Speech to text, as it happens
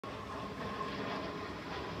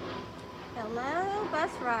Hello, bus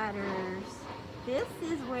riders. This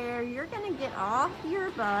is where you're going to get off your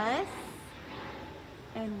bus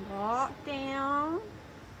and walk down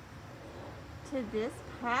to this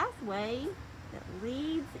pathway that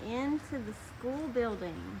leads into the school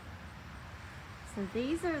building. So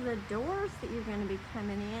these are the doors that you're going to be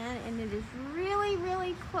coming in, and it is really,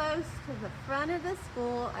 really close to the front of the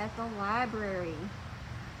school at the library.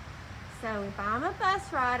 So if I'm a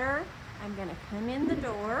bus rider, I'm going to come in the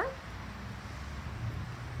door,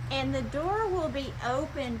 and the door will be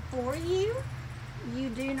open for you. You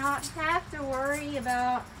do not have to worry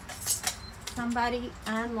about somebody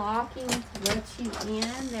unlocking to let you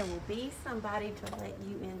in. There will be somebody to let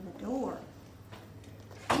you in the door.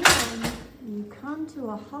 And you come to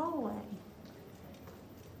a hallway,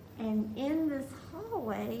 and in this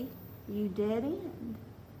hallway you dead end.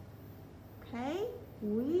 Okay?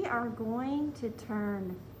 We are going to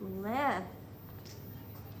turn left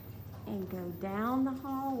and go down the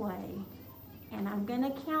hallway, and I'm going to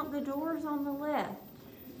count the doors on the left.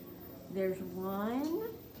 There's 1,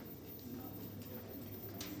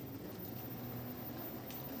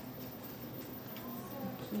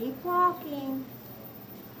 keep walking.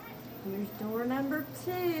 Here's door number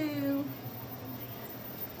 2.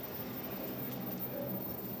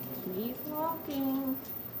 Keep walking.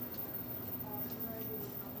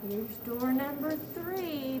 Here's door number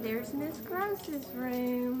 3. There's Miss Gross's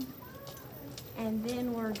room. And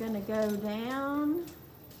then we're going to go down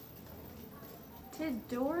to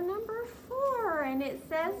door number 4, and it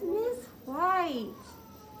says Miss White.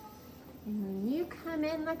 And when you come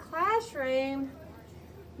in the classroom,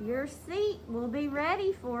 your seat will be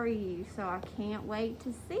ready for you. So I can't wait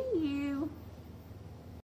to see you.